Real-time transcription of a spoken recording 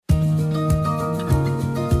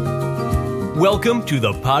Welcome to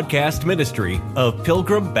the podcast ministry of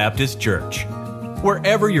Pilgrim Baptist Church.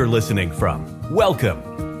 Wherever you're listening from,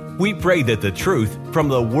 welcome. We pray that the truth from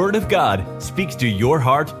the Word of God speaks to your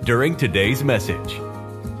heart during today's message.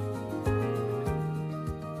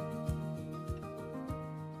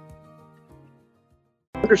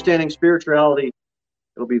 Understanding spirituality,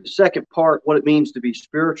 it'll be the second part, what it means to be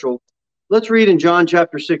spiritual. Let's read in John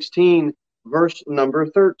chapter 16, verse number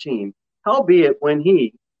 13. Howbeit, when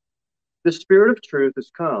he, the Spirit of truth,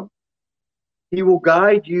 is come, he will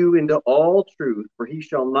guide you into all truth, for he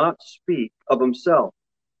shall not speak of himself.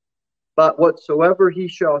 But whatsoever he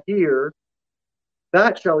shall hear,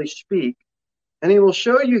 that shall he speak, and he will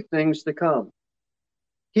show you things to come.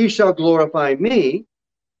 He shall glorify me,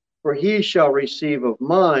 for he shall receive of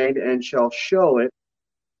mine, and shall show it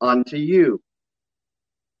unto you.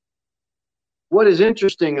 What is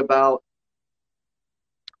interesting about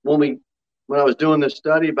when I was doing this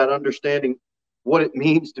study about understanding what it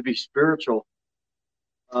means to be spiritual,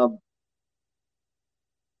 the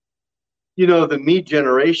me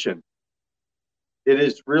generation, it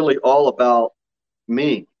is really all about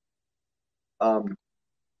me.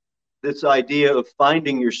 This idea of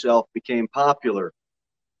finding yourself became popular.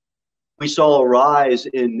 We saw a rise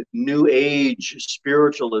in New Age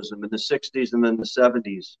spiritualism in the 60s and then the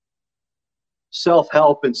 70s.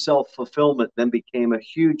 Self-help and self-fulfillment then became a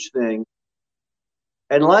huge thing.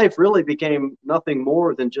 And life really became nothing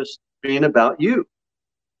more than just being about you.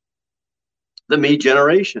 The me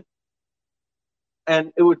generation.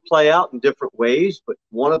 And it would play out in different ways, but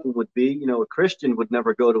one of them would be, a Christian would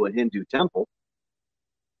never go to a Hindu temple.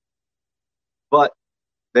 But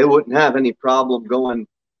they wouldn't have any problem going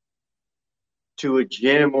to a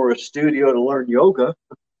gym or a studio to learn yoga,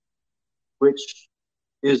 which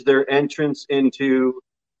is their entrance into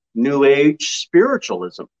New Age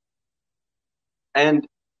spiritualism. And,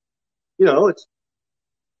 it's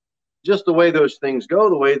just the way those things go,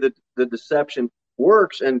 the way that the deception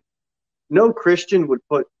works. And no Christian would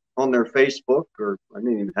put on their Facebook, or I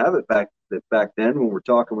didn't even have it back then when we're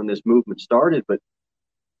talking when this movement started, but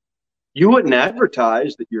you wouldn't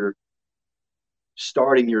advertise that you're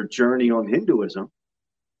starting your journey on Hinduism.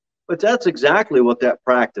 But that's exactly what that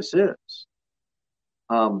practice is.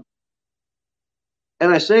 And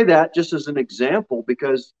I say that just as an example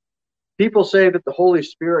because people say that the Holy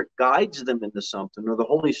Spirit guides them into something, or the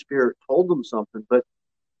Holy Spirit told them something, but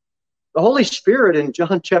the Holy Spirit in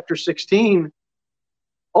John chapter 16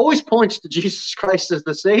 always points to Jesus Christ as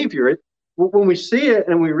the Savior. When we see it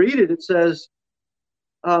and we read it, it says,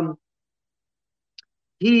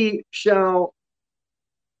 he shall,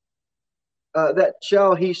 that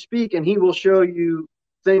shall he speak, and he will show you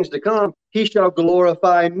things to come. He shall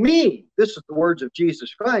glorify me. This is the words of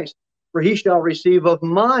Jesus Christ. For he shall receive of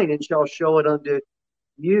mine and shall show it unto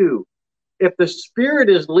you. If the Spirit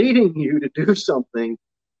is leading you to do something,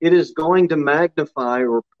 it is going to magnify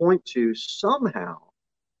or point to somehow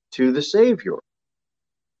to the Savior.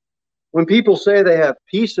 When people say they have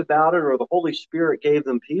peace about it, or the Holy Spirit gave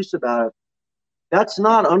them peace about it, that's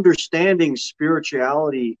not understanding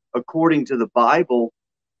spirituality according to the Bible.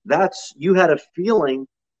 That's you had a feeling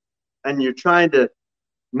and you're trying to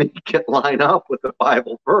make it line up with the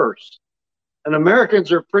Bible verse. And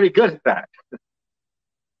Americans are pretty good at that.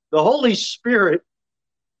 The Holy Spirit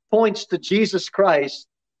points to Jesus Christ,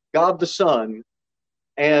 God the Son,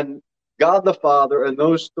 and God the Father, and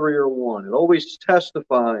those three are one. It always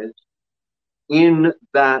testifies in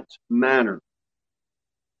that manner.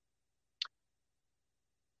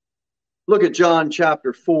 Look at John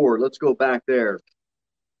chapter 4. Let's go back there.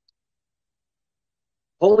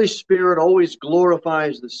 Holy Spirit always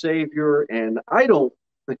glorifies the Savior, and I don't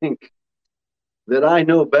think that I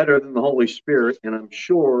know better than the Holy Spirit, and I'm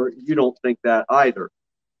sure you don't think that either.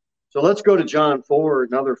 So let's go to John 4,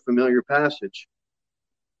 another familiar passage.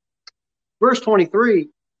 Verse 23,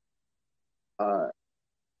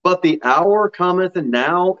 but the hour cometh, and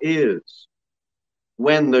now is,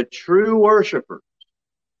 when the true worshipers,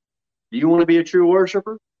 do you want to be a true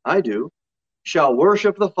worshiper? I do. Shall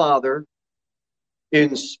worship the Father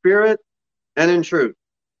in spirit and in truth.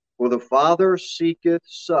 For the Father seeketh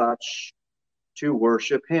such to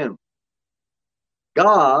worship him.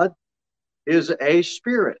 God is a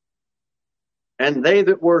spirit, and they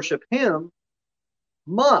that worship him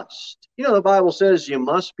must. The Bible says you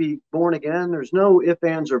must be born again. There's no ifs,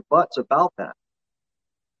 ands, or buts about that.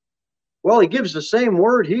 Well, he gives the same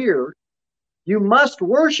word here. You must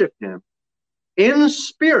worship him in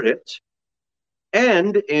spirit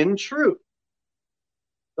and in truth.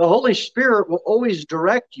 The Holy Spirit will always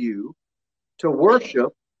direct you to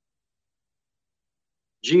worship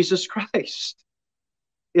Jesus Christ.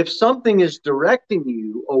 If something is directing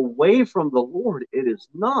you away from the Lord, it is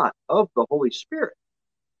not of the Holy Spirit.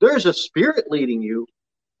 There's a spirit leading you,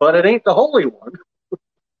 but it ain't the Holy One.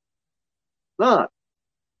 Not.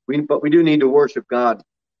 But we do need to worship God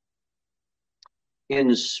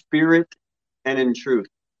in spirit and in truth.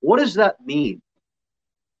 What does that mean?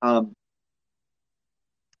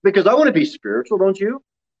 Because I want to be spiritual, don't you?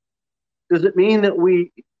 Does it mean that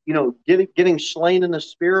we, getting slain in the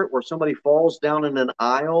spirit where somebody falls down in an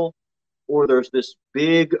aisle, or there's this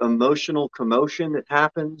big emotional commotion that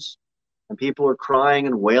happens and people are crying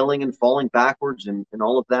and wailing and falling backwards and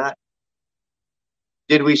all of that?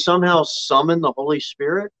 Did we somehow summon the Holy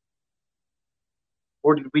Spirit?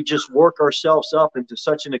 Or did we just work ourselves up into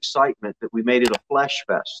such an excitement that we made it a flesh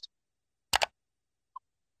fest?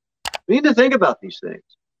 We need to think about these things.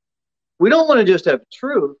 We don't want to just have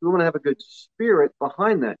truth. We want to have a good spirit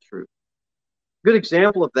behind that truth. A good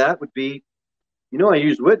example of that would be, I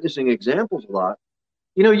use witnessing examples a lot.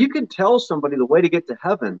 You can tell somebody the way to get to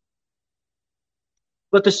heaven,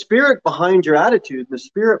 but the spirit behind your attitude, the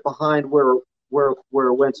spirit behind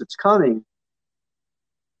whence it's coming,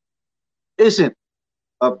 isn't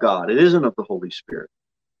of God. It isn't of the Holy Spirit.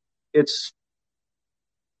 It's,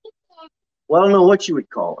 well, I don't know what you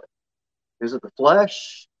would call it. Is it the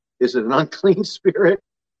flesh? Is it an unclean spirit?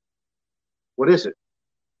 What is it?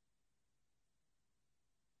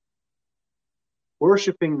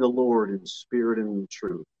 Worshiping the Lord in spirit and in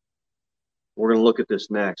truth. We're going to look at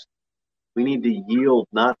this next. We need to yield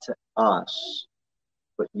not to us,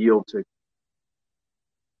 but yield to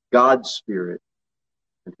God's Spirit.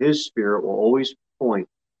 And His Spirit will always point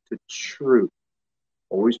to truth,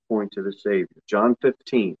 always point to the Savior. John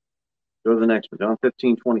 15. Go to the next one. John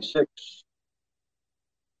 15:26.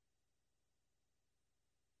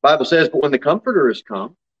 Bible says, but when the Comforter is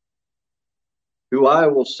come, who I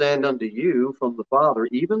will send unto you from the Father,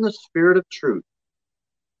 even the Spirit of truth,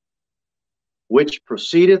 which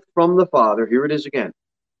proceedeth from the Father, here it is again,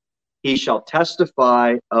 he shall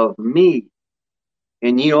testify of me,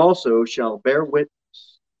 and ye also shall bear witness,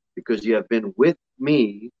 because ye have been with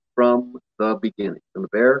me from the beginning, from the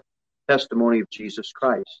bare testimony of Jesus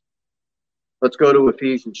Christ. Let's go to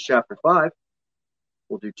Ephesians chapter 5.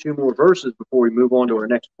 We'll do two more verses before we move on to our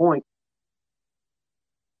next point.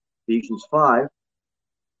 Ephesians 5.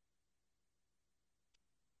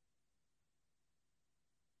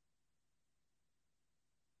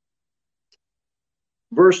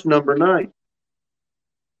 Verse number 9.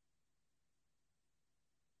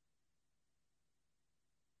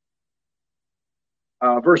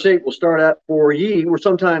 Verse 8 we'll start at, for ye were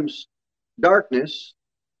sometimes darkness,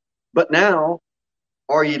 but now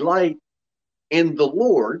are ye light in the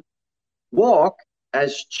Lord. Walk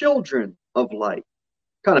as children of light.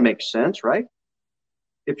 Kind of makes sense, right?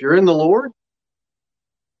 If you're in the Lord,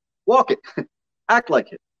 walk it. Act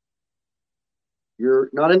like it. You're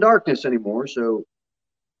not in darkness anymore, so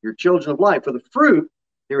you're children of light. For the fruit,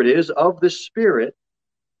 here it is, of the Spirit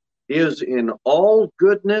is in all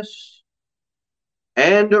goodness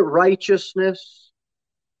and righteousness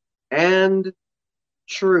and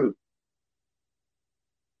truth.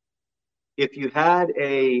 If you had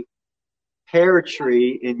a pear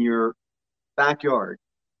tree in your backyard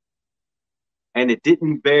and it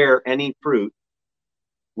didn't bear any fruit,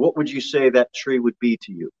 what would you say that tree would be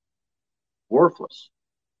to you? Worthless.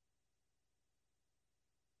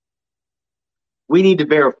 We need to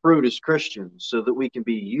bear fruit as Christians so that we can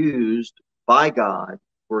be used by God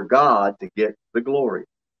for God to get the glory.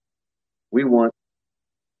 We want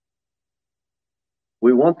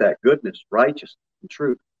that goodness, righteousness, and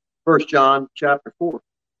truth. 1 John chapter 4.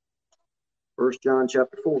 1 John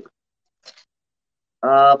chapter 4.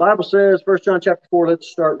 Bible says, 1 John chapter 4,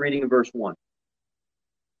 let's start reading in verse 1.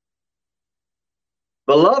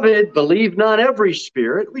 Beloved, believe not every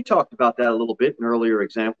spirit. We talked about that a little bit in earlier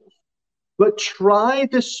examples. But try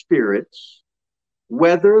the spirits,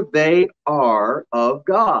 whether they are of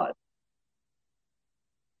God.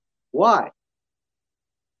 Why?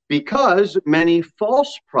 Because many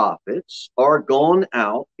false prophets are gone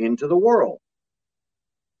out into the world.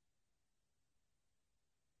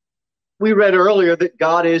 We read earlier that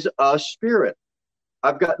God is a spirit.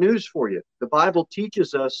 I've got news for you. The Bible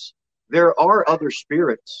teaches us there are other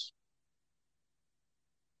spirits.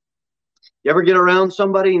 You ever get around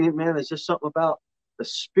somebody and, man, there's just something about the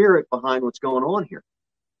spirit behind what's going on here.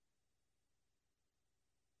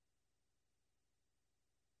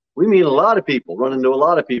 We meet a lot of people, run into a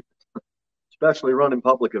lot of people, especially running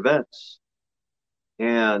public events.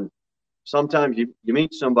 And sometimes you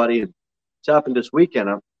meet somebody, and it's happened this weekend.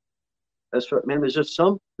 There's just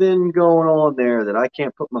something going on there that I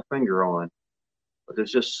can't put my finger on. but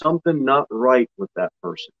there's just something not right with that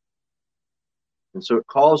person. And so it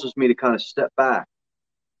causes me to kind of step back.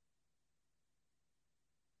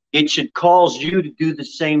 It should cause you to do the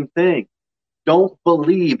same thing. Don't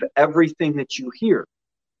believe everything that you hear.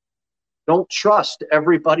 Don't trust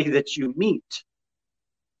everybody that you meet.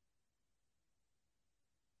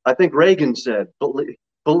 I think Reagan said,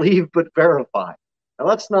 believe but verify. Now,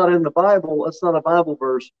 that's not in the Bible. That's not a Bible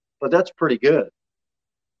verse, but that's pretty good.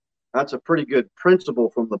 That's a pretty good principle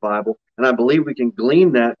from the Bible, and I believe we can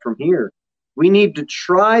glean that from here. We need to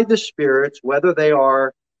try the spirits, whether they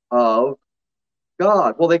are of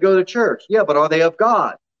God. Well, they go to church. Yeah, but are they of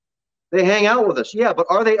God? They hang out with us. Yeah, but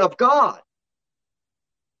are they of God?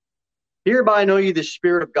 Hereby know ye the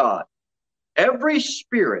Spirit of God. Every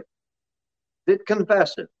spirit that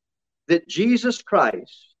confesseth that Jesus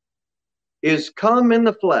Christ is come in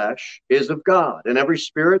the flesh is of God. And every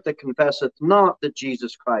spirit that confesseth not that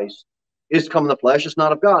Jesus Christ is come in the flesh is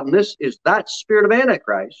not of God. And this is that spirit of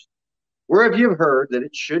Antichrist, wherever you've heard that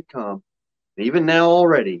it should come, even now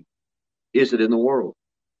already is it in the world.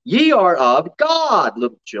 Ye are of God,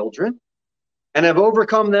 little children, and have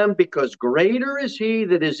overcome them, because greater is he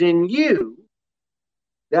that is in you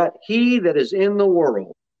than he that is in the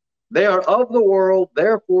world. They are of the world,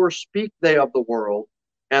 therefore speak they of the world,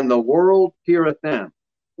 and the world heareth them.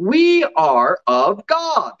 We are of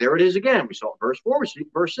God. There it is again. We saw it verse 4, we see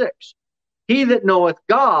verse 6. He that knoweth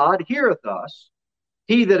God heareth us.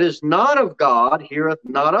 He that is not of God heareth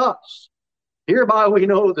not us. Hereby we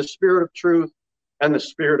know the spirit of truth and the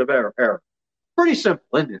spirit of error. Pretty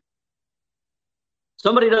simple, isn't it?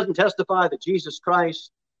 Somebody doesn't testify that Jesus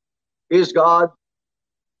Christ is God,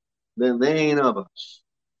 then they ain't of us.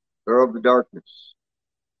 They're of the darkness.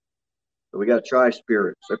 So we got to try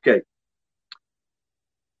spirits. Okay.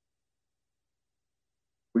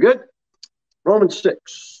 We good? Romans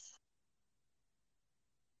 6.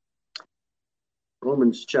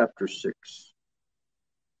 Romans chapter 6.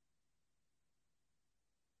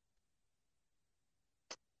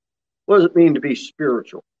 What does it mean to be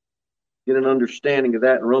spiritual? Get an understanding of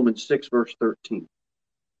that in Romans 6, verse 13.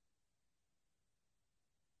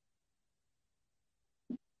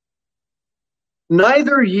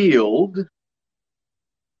 Neither yield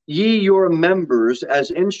ye your members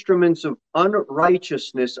as instruments of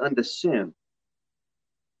unrighteousness unto sin,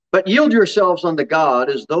 but yield yourselves unto God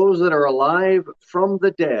as those that are alive from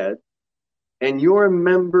the dead, and your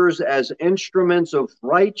members as instruments of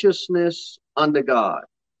righteousness unto God.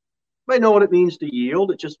 I know what it means to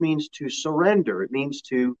yield. It just means to surrender. It means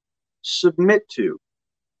to submit to.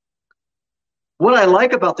 What I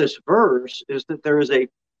like about this verse is that there's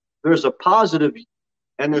a positive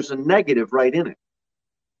and there's a negative right in it.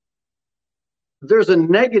 There's a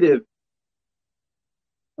negative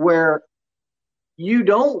where you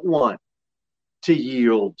don't want to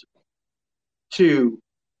yield to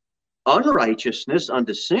unrighteousness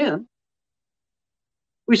unto sin.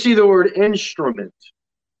 We see the word instrument.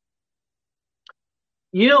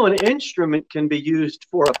 You know, an instrument can be used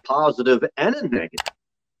for a positive and a negative.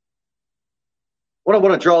 What I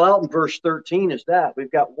want to draw out in verse 13 is that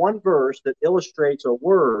we've got one verse that illustrates a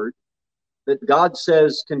word that God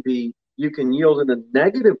says you can yield in a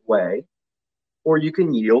negative way, or you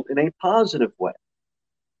can yield in a positive way.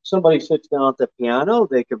 Somebody sits down at the piano,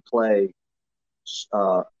 they can play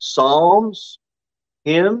psalms,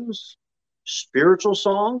 hymns, spiritual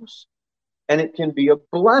songs, and it can be a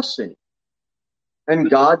blessing.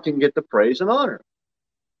 And God can get the praise and honor.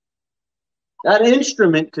 That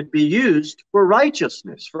instrument could be used for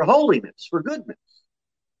righteousness, for holiness, for goodness.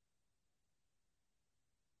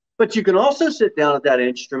 But you can also sit down at that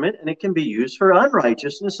instrument and it can be used for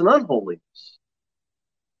unrighteousness and unholiness.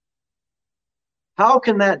 How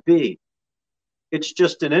can that be? It's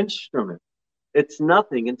just an instrument. It's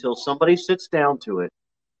nothing until somebody sits down to it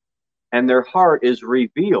and their heart is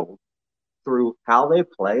revealed through how they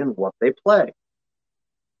play and what they play.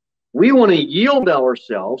 We want to yield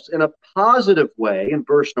ourselves in a positive way in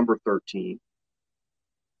verse number 13.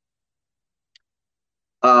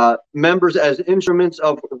 Members as instruments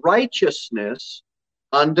of righteousness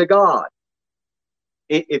unto God.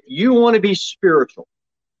 If you want to be spiritual,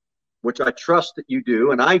 which I trust that you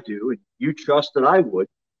do, and I do, and you trust that I would,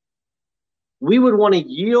 we would want to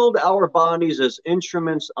yield our bodies as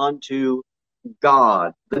instruments unto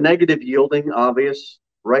God. The negative yielding, obvious,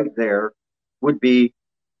 right there, would be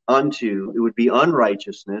it would be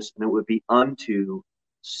unrighteousness, and it would be unto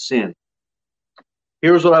sin.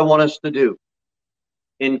 Here's what I want us to do.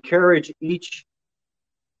 Encourage each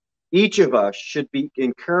of us should be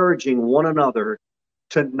encouraging one another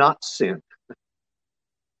to not sin.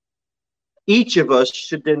 Each of us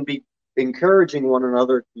should then be encouraging one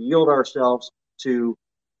another to yield ourselves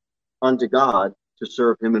unto God to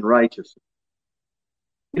serve him in righteousness.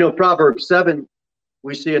 Proverbs 7,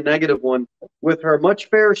 we see a negative one. With her much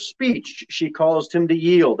fair speech, she caused him to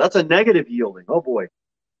yield. That's a negative yielding. Oh boy.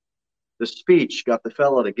 The speech got the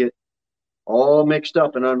fellow to get all mixed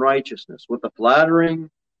up in unrighteousness. With the flattering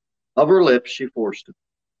of her lips, she forced him.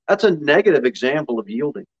 That's a negative example of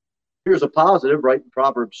yielding. Here's a positive, right in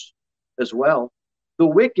Proverbs as well. The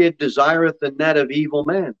wicked desireth the net of evil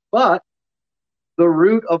men, but the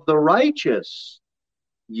root of the righteous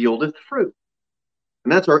yieldeth fruit.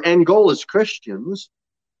 And that's our end goal as Christians.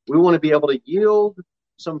 We want to be able to yield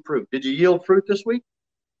some fruit. Did you yield fruit this week?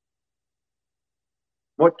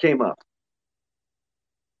 What came up?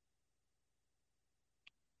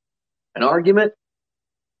 An argument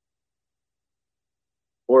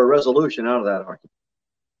or a resolution out of that argument?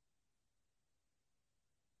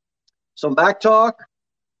 Some back talk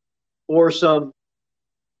or some,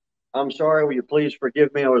 I'm sorry, will you please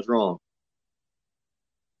forgive me, I was wrong.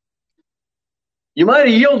 You might have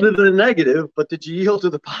yielded to the negative, but did you yield to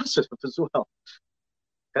the positive as well?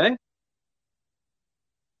 Okay?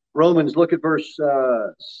 Romans, look at verse,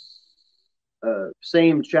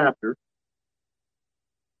 same chapter.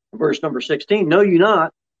 Verse number 16, know you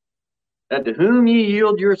not that to whom ye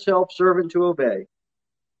yield yourself servant to obey,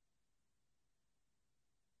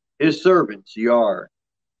 his servants ye are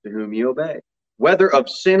to whom ye obey, whether of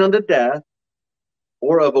sin unto death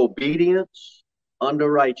or of obedience unto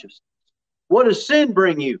righteousness. What does sin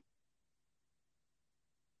bring you?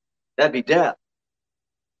 That'd be death.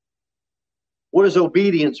 What does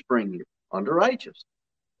obedience bring you? Unto righteousness.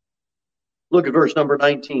 Look at verse number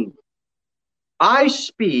 19. I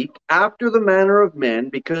speak after the manner of men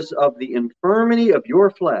because of the infirmity of your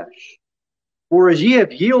flesh. For as ye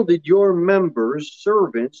have yielded your members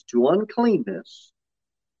servants to uncleanness,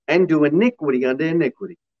 and to iniquity unto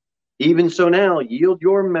iniquity, even so now yield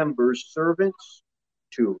your members servants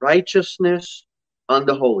to righteousness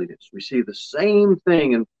unto holiness. We see the same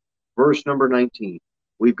thing in verse number 19.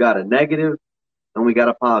 We've got a negative and we got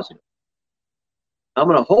a positive. I'm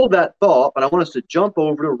going to hold that thought, but I want us to jump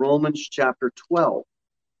over to Romans chapter 12.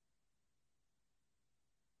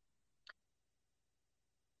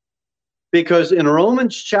 Because in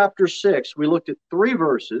Romans chapter 6, we looked at 3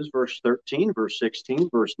 verses, verse 13, verse 16,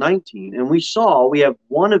 verse 19, and we saw we have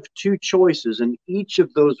one of 2 choices in each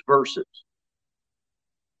of those verses.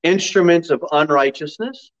 Instruments of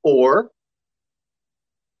unrighteousness or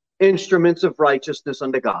instruments of righteousness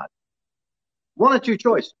unto God. One of 2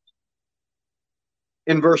 choices.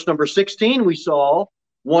 In verse number 16, we saw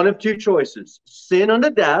one of 2 choices, sin unto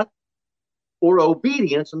death or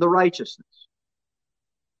obedience unto righteousness.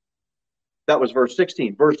 That was verse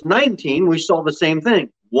 16. Verse 19, we saw the same thing,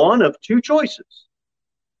 one of 2 choices,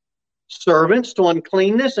 servants to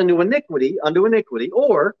uncleanness and to iniquity unto iniquity,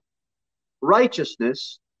 or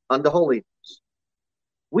righteousness unto holiness.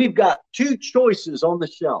 We've got 2 choices on the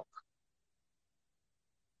shelf,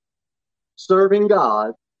 serving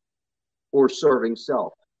God or serving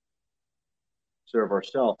self. Serve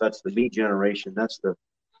ourselves. That's the me generation. That's the,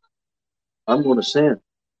 I'm going to sin.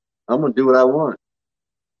 I'm going to do what I want.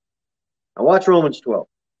 Now watch Romans 12.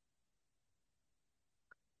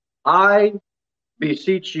 I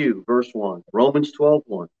beseech you, verse 1, Romans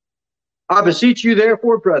 12:1. I beseech you,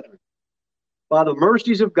 therefore, brethren, by the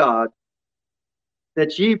mercies of God,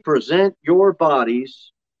 that ye present your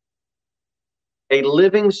bodies a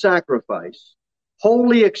living sacrifice,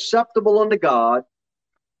 wholly acceptable unto God,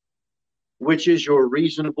 which is your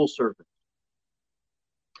reasonable service.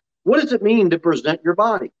 What does it mean to present your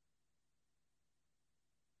body?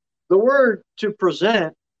 The word to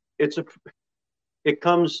present, it's the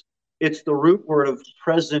root word of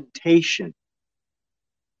presentation.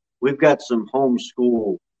 We've got some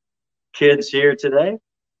homeschool kids here today.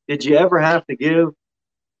 Did you ever have to give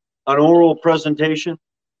an oral presentation?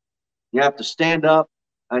 You have to stand up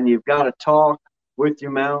and you've got to talk with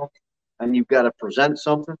your mouth and you've got to present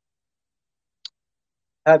something.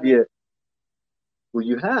 Have you? Well,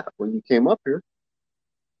 you have when you came up here.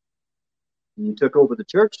 You took over the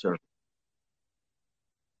church service.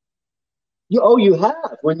 You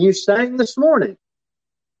have. When you sang this morning,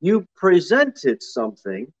 you presented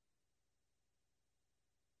something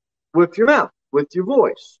with your mouth, with your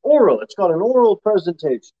voice. Oral. It's called an oral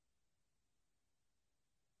presentation.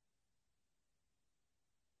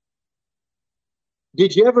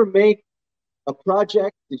 Did you ever make a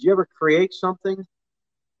project? Did you ever create something?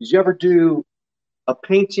 Did you ever do a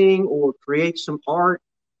painting or create some art?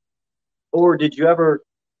 Or did you ever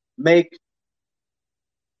make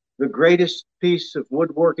the greatest piece of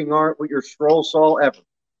woodworking art with your scroll saw ever?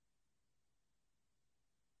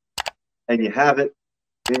 and you have it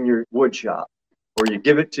in your wood shop, or you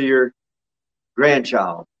give it to your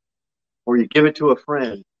grandchild, or you give it to a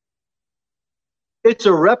friend. It's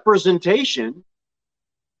a representation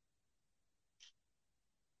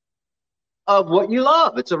of what you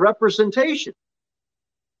love. It's a representation.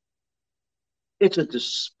 It's a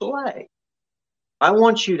display. I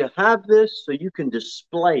want you to have this so you can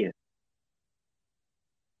display it.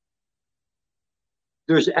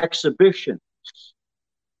 There's exhibitions.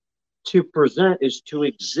 To present is to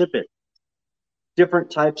exhibit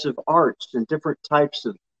different types of arts, and different types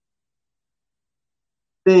of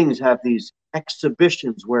things have these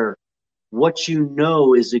exhibitions where what you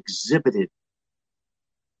know is exhibited.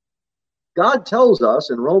 God tells us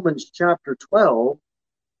in Romans chapter 12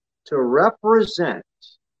 to represent,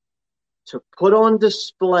 to put on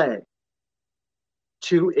display,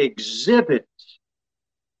 to exhibit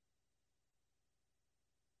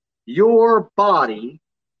your body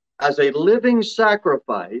as a living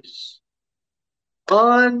sacrifice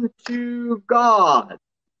unto God.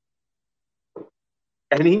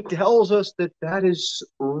 And he tells us that that is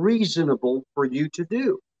reasonable for you to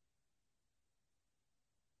do.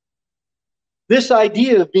 This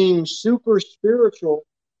idea of being super spiritual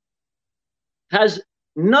has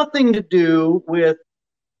nothing to do with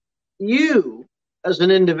you as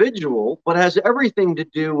an individual, but has everything to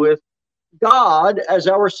do with God as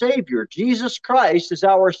our Savior. Jesus Christ is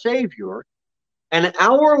our Savior, and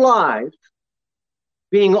our life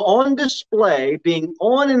being on display, being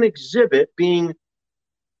on an exhibit, being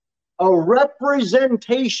a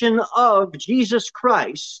representation of Jesus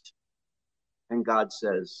Christ. And God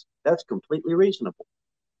says, that's completely reasonable.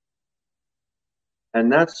 And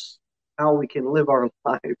that's how we can live our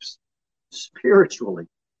lives spiritually.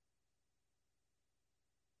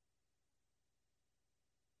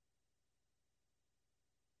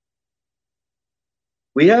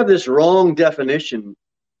 We have this wrong definition,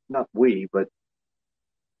 not we, but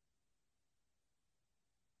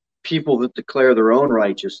people that declare their own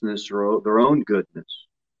righteousness or their own goodness.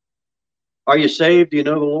 Are you saved? Do you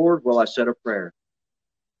know the Lord? Well, I said a prayer.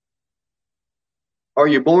 Are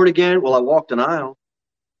you born again? Well, I walked an aisle.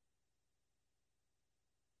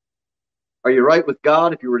 Are you right with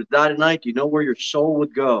God? If you were to die tonight, do you know where your soul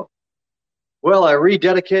would go? Well, I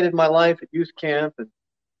rededicated my life at youth camp, and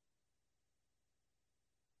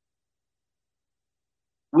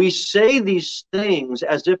we say these things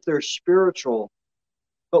as if they're spiritual,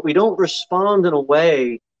 but we don't respond in a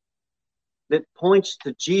way that points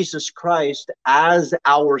to Jesus Christ as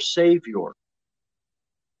our Savior.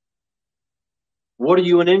 What are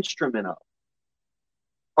you an instrument of?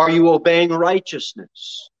 Are you obeying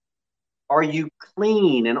righteousness? Are you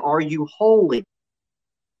clean, and are you holy?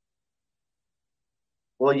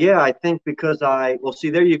 Well, yeah, I think because well, see,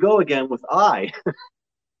 there you go again with I.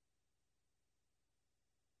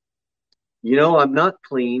 You know, I'm not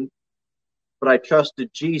clean, but I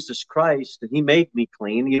trusted Jesus Christ and he made me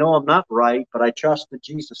clean. You know, I'm not right, but I trusted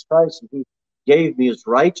Jesus Christ and he gave me his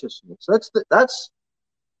righteousness. That's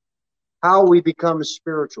how we become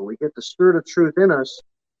spiritual. We get the Spirit of truth in us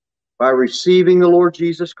by receiving the Lord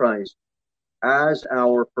Jesus Christ as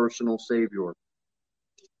our personal Savior.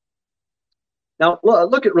 Now,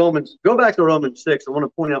 look at Romans. Go back to Romans 6. I want to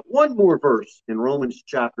point out one more verse in Romans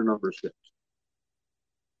chapter number 6.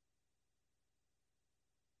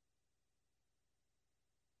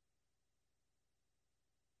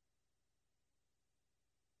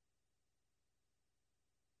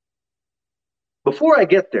 Before I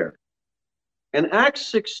get there, in Acts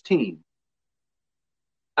 16,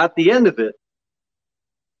 at the end of it,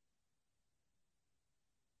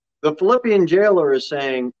 the Philippian jailer is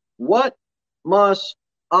saying, what must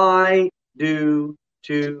I do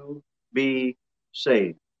to be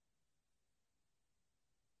saved?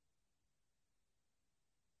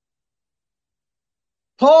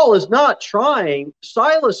 Paul is not trying,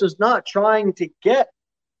 Silas is not trying to get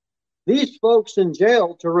these folks in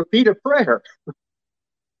jail to repeat a prayer.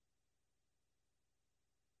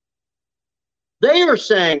 They are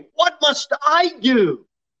saying, what must I do?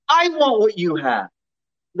 I want what you have.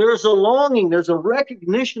 There's a longing, there's a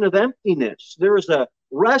recognition of emptiness. There's a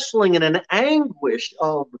wrestling and an anguish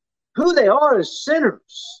of who they are as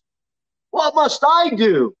sinners. What must I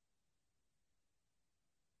do?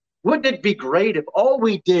 Wouldn't it be great if all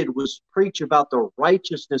we did was preach about the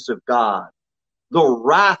righteousness of God, the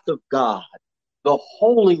wrath of God, the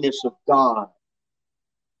holiness of God?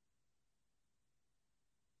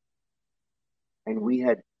 And we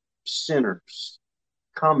had sinners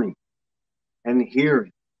coming and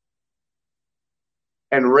hearing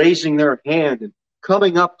and raising their hand and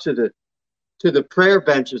coming up to the prayer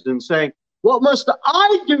benches and saying, What must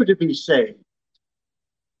I do to be saved?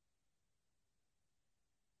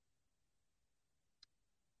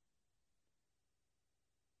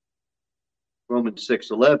 Romans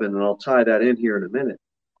 6:11, and I'll tie that in here in a minute.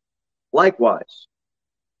 Likewise,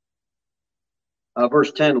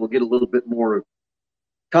 verse 10, we'll get a little bit more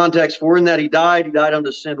context for. In that he died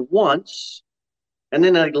unto sin once, and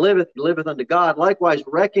then he liveth unto God. Likewise,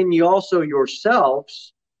 reckon ye also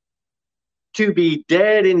yourselves to be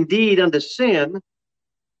dead indeed unto sin,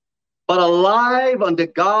 but alive unto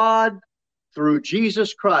God through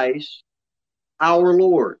Jesus Christ our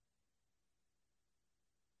Lord.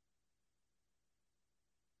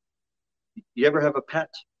 You ever have a pet?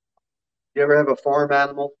 You ever have a farm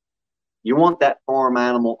animal? You want that farm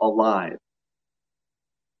animal alive.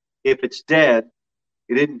 If it's dead,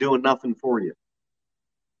 it isn't doing nothing for you.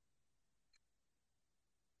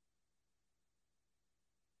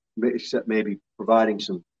 Except maybe providing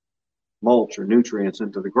some mulch or nutrients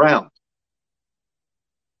into the ground.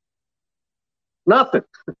 Nothing.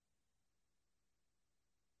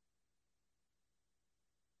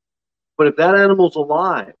 But if that animal's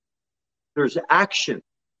alive, there's action,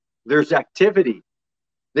 there's activity,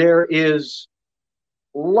 there is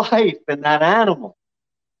life in that animal.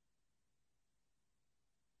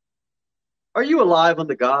 Are you alive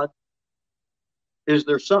unto God? Is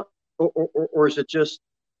there some, or is it just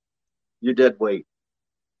your dead weight?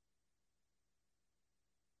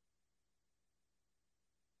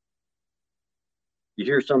 You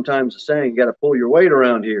hear sometimes the saying, you got to pull your weight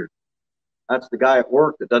around here. That's the guy at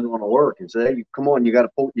work that doesn't want to work and say, hey, come on, you got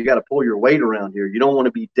to pull your weight around here. You don't want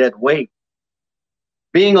to be dead weight.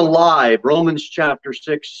 Being alive, Romans chapter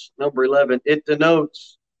 6, number 11, it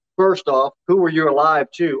denotes, first off, who were you alive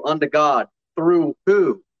to? Unto God. Through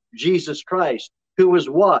who? Jesus Christ. Who is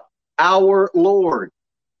what? Our Lord.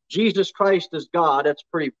 Jesus Christ is God. That's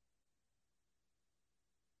pretty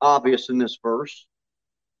obvious in this verse.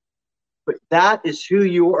 But that is who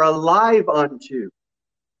you are alive unto.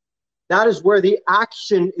 That is where the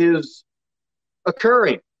action is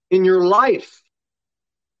occurring in your life.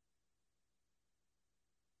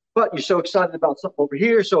 But you're so excited about something over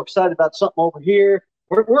here, so excited about something over here.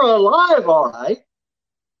 We're alive, all right.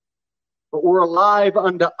 But we're alive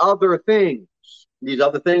unto other things. These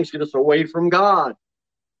other things get us away from God.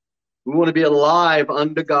 We want to be alive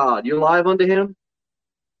unto God. You alive unto Him?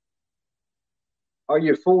 Are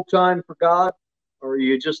you full-time for God? Or are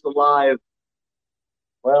you just alive?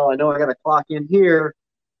 Well, I know I got to clock in here,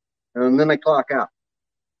 and then I clock out.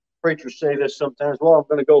 Preachers say this sometimes, well, I'm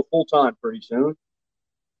going to go full-time pretty soon.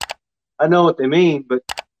 I know what they mean, but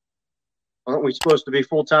aren't we supposed to be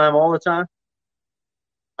full-time all the time?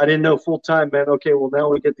 I didn't know full-time meant, okay, well, now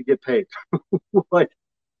we get to get paid. Like,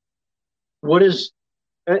 what is,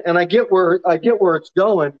 and I get where it's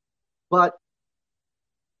going, but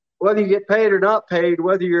whether you get paid or not paid,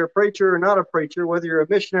 whether you're a preacher or not a preacher, whether you're a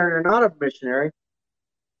missionary or not a missionary,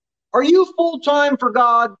 are you full-time for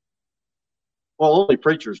God? Well, only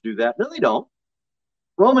preachers do that. No, they don't.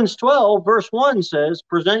 Romans 12, verse 1 says,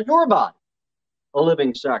 present your body a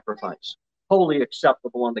living sacrifice, wholly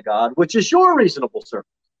acceptable unto God, which is your reasonable service.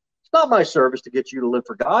 It's not my service to get you to live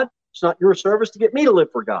for God. It's not your service to get me to live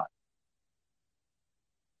for God.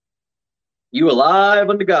 You alive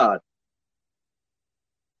unto God.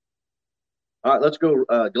 All right, let's go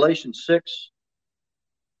Galatians 6.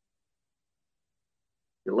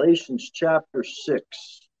 Galatians chapter 6.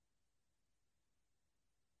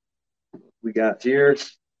 We got here.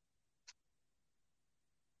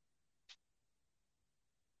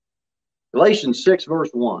 Galatians 6, verse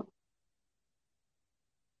 1.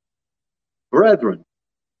 Brethren,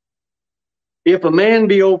 if a man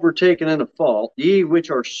be overtaken in a fault, ye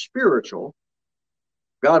which are spiritual,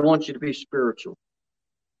 God wants you to be spiritual.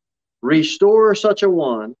 Restore such a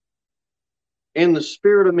one in the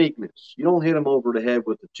spirit of meekness. You don't hit him over the head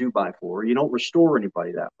with a 2x4. You don't restore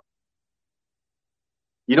anybody that way.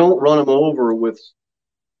 You don't run them over with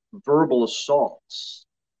verbal assaults.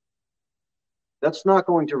 That's not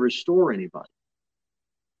going to restore anybody.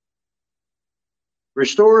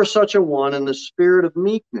 Restore such a one in the spirit of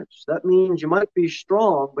meekness. That means you might be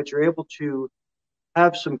strong, but you're able to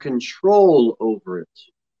have some control over it.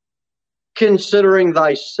 Considering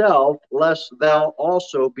thyself, lest thou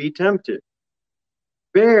also be tempted.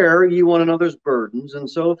 Bear ye one another's burdens, and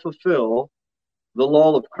so fulfill the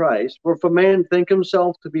law of Christ. For if a man think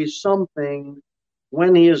himself to be something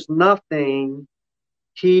when he is nothing,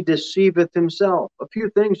 he deceiveth himself. A few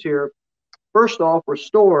things here. First off,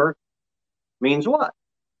 restore means what?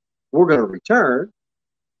 We're going to return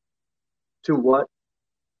to what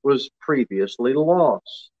was previously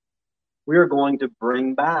lost. We are going to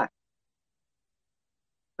bring back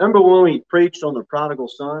Remember when we preached on the prodigal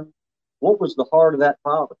son? What was the heart of that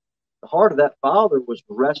father? The heart of that father was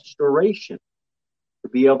restoration. To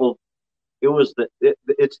be able,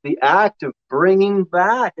 it's the act of bringing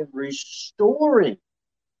back and restoring.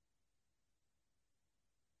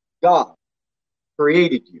 God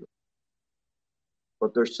created you,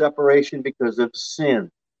 but there's separation because of sin.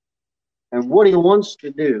 And what he wants to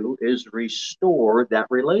do is restore that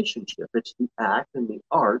relationship. It's the act and the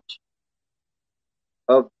art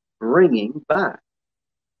of bringing back.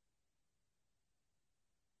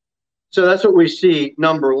 So that's what we see,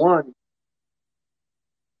 number one.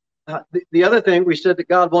 The other thing, we said that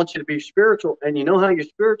God wants you to be spiritual. And you know how you're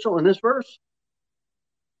spiritual in this verse?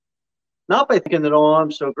 Not by thinking that, oh,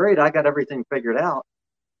 I'm so great, I got everything figured out.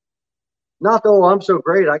 Not, oh, I'm so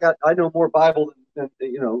great, I know more Bible than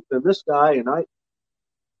this guy. And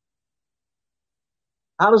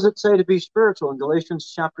how does it say to be spiritual in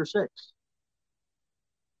Galatians chapter 6?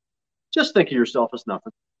 Just think of yourself as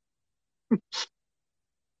nothing.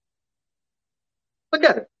 Look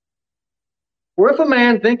at it. For if a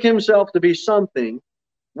man think himself to be something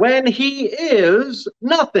when he is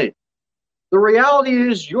nothing. The reality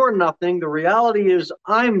is you're nothing. The reality is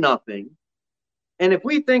I'm nothing. And if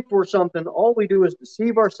we think we're something, all we do is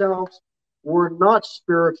deceive ourselves. We're not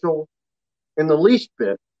spiritual in the least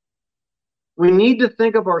bit. We need to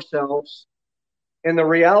think of ourselves in the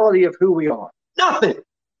reality of who we are. Nothing.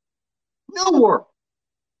 No worth.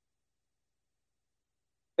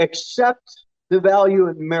 Except the value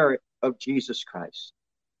and merit of Jesus Christ.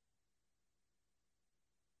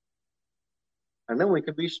 And then we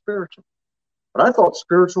can be spiritual. But I thought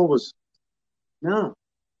spiritual was, no,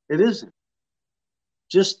 it isn't.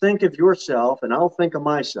 Just think of yourself, and I'll think of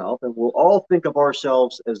myself, and we'll all think of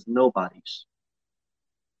ourselves as nobodies.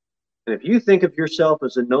 And if you think of yourself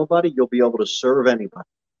as a nobody, you'll be able to serve anybody.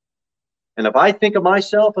 And if I think of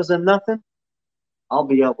myself as a nothing, I'll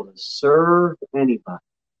be able to serve anybody.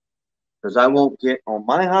 Because I won't get on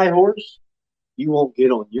my high horse, you won't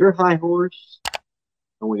get on your high horse,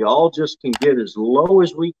 and we all just can get as low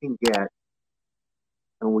as we can get,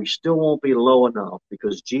 and we still won't be low enough,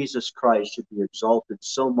 because Jesus Christ should be exalted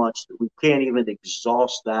so much that we can't even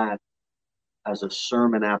exhaust that as a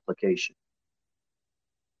sermon application.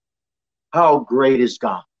 How great is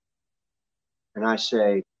God? And I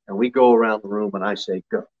say, and we go around the room and I say,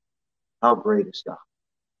 go. How great is God?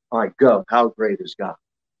 All right, go. How great is God?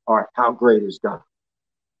 All right, how great is God?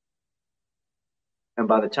 And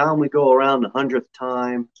by the time we go around the 100th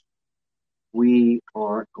time, we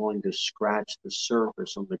aren't going to scratch the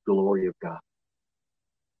surface on the glory of God.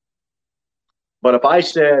 But if I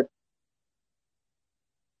said,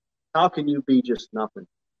 how can you be just nothing?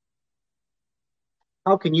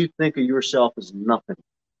 How can you think of yourself as nothing?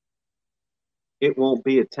 It won't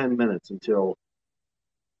be 10 minutes until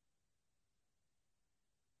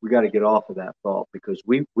we got to get off of that thought, because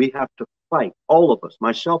we have to fight, all of us,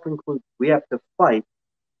 myself included, we have to fight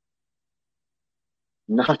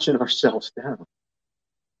notching ourselves down.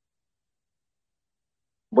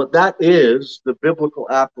 But that is the biblical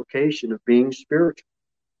application of being spiritual.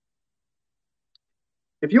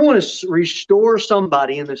 If you want to restore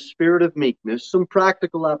somebody in the spirit of meekness, some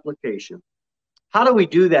practical application, how do we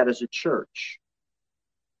do that as a church?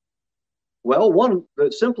 Well,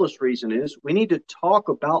 the simplest reason is we need to talk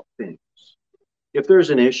about things. If there's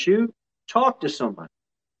an issue, talk to somebody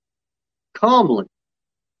calmly.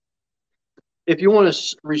 If you want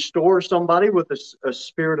to restore somebody with a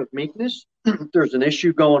spirit of meekness, if there's an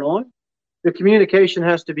issue going on, the communication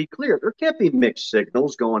has to be clear. There can't be mixed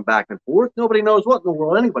signals going back and forth. Nobody knows what in the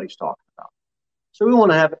world anybody's talking about. So we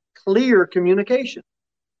want to have clear communication.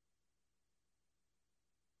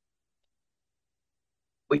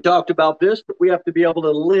 We talked about this, but we have to be able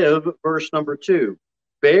to live verse number 2.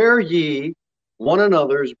 Bear ye one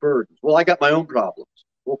another's burdens. Well, I got my own problems.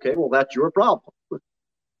 Okay, well, that's your problem.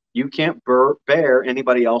 You can't bear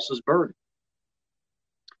anybody else's burden.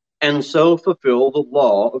 And so fulfill the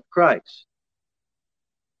law of Christ.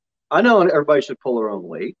 I know everybody should pull their own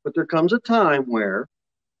weight, but there comes a time where,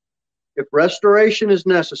 if restoration is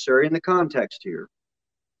necessary in the context here,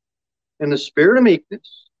 in the spirit of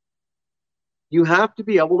meekness, you have to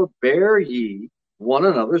be able to bear ye one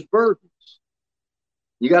another's burdens.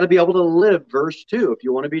 You got to be able to live verse 2 if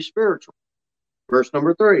you want to be spiritual. Verse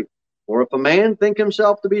number 3. Or if a man think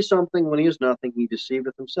himself to be something when he is nothing, he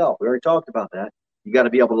deceiveth himself. We already talked about that. You got to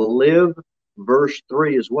be able to live verse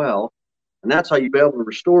 3 as well. And that's how you'll be able to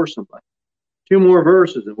restore somebody. 2 more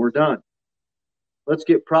verses and we're done. Let's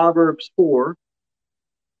get Proverbs 4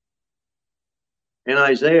 and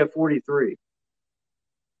Isaiah 43.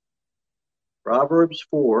 Proverbs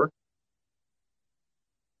 4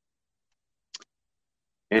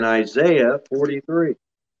 and Isaiah 43.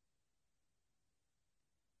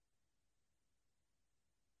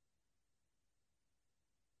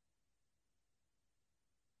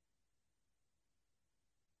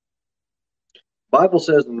 Bible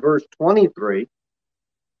says in verse 23,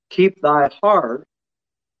 keep thy heart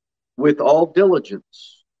with all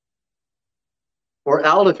diligence, for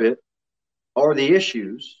out of it are the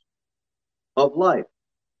issues of life.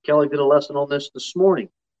 Kelly did a lesson on this morning.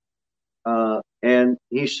 And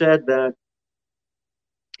he said that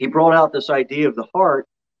he brought out this idea of the heart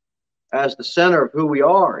as the center of who we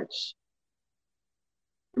are.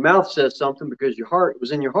 Your mouth says something because your heart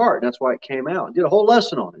was in your heart. And that's why it came out. He did a whole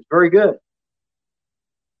lesson on it. It's very good.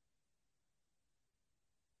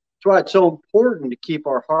 That's why it's so important to keep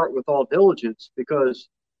our heart with all diligence, because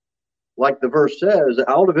like the verse says,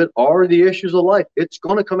 out of it are the issues of life. It's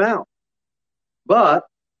going to come out. But,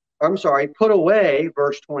 put away,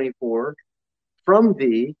 verse 24, from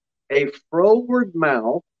thee a froward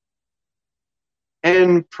mouth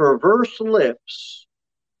and perverse lips,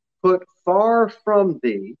 put far from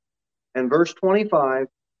thee. And verse 25,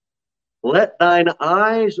 let thine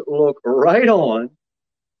eyes look right on,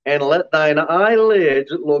 and let thine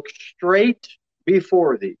eyelids look straight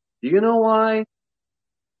before thee. Do you know why?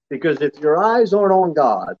 Because if your eyes aren't on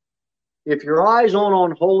God, if your eyes aren't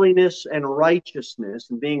on holiness and righteousness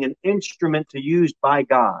and being an instrument to use by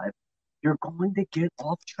God, you're going to get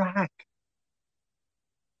off track.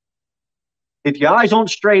 If your eyes aren't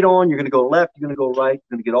straight on, you're going to go left, you're going to go right,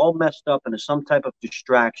 you're going to get all messed up into some type of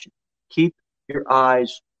distraction. Keep your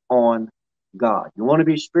eyes on God. You want to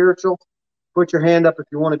be spiritual? Put your hand up if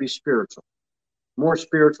you want to be spiritual. More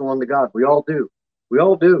spiritual unto God. We all do. We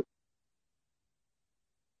all do.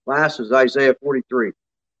 Last is Isaiah 43.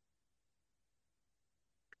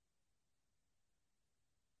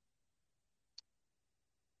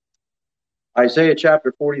 Isaiah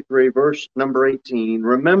chapter 43, verse number 18.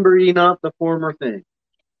 Remember ye not the former things.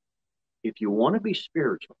 If you want to be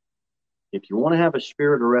spiritual, if you want to have a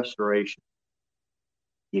spirit of restoration,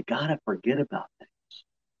 you got to forget about things.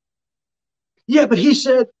 Yeah, but he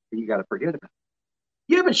said, you got to forget about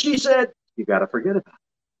it. Yeah, but she said, you got to forget about it.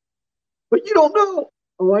 But you don't know.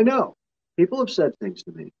 Oh, I know. People have said things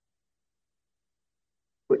to me.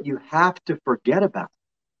 But you have to forget about it.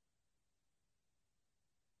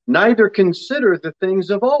 Neither consider the things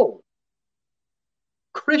of old.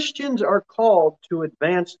 Christians are called to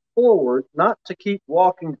advance forward, not to keep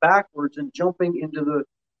walking backwards and jumping into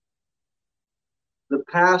the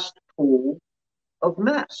past pool of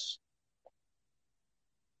mess.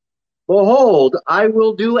 Behold, I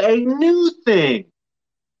will do a new thing.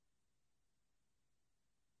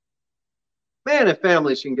 Man, if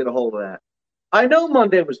families can get a hold of that. I know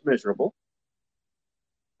Monday was miserable.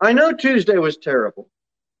 I know Tuesday was terrible.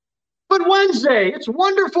 But Wednesday, it's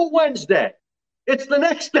wonderful Wednesday. It's the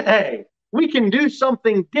next day. We can do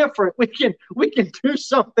something different. We can do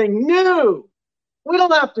something new. We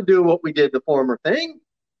don't have to do what we did the former thing.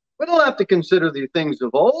 We don't have to consider the things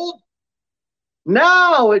of old.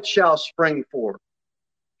 Now it shall spring forth.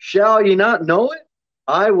 Shall ye not know it?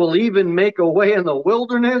 I will even make a way in the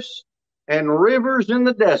wilderness and rivers in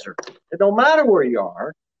the desert. It don't matter where you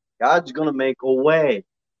are. God's going to make a way. Is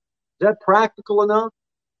that practical enough?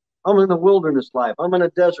 I'm in the wilderness life. I'm in a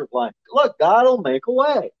desert life. Look, God will make a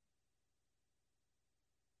way.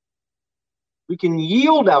 We can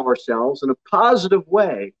yield ourselves in a positive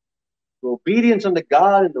way to obedience unto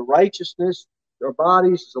God and the righteousness. Our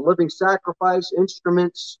bodies as a living sacrifice,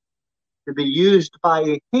 instruments to be used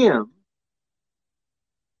by Him.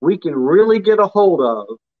 We can really get a hold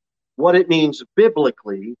of what it means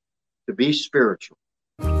biblically to be spiritual.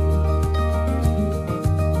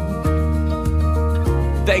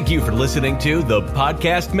 Thank you for listening to the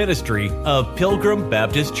podcast ministry of Pilgrim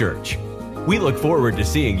Baptist Church. We look forward to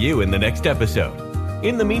seeing you in the next episode.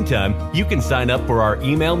 In the meantime, you can sign up for our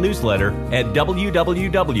email newsletter at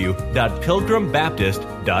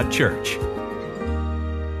www.pilgrimbaptist.church.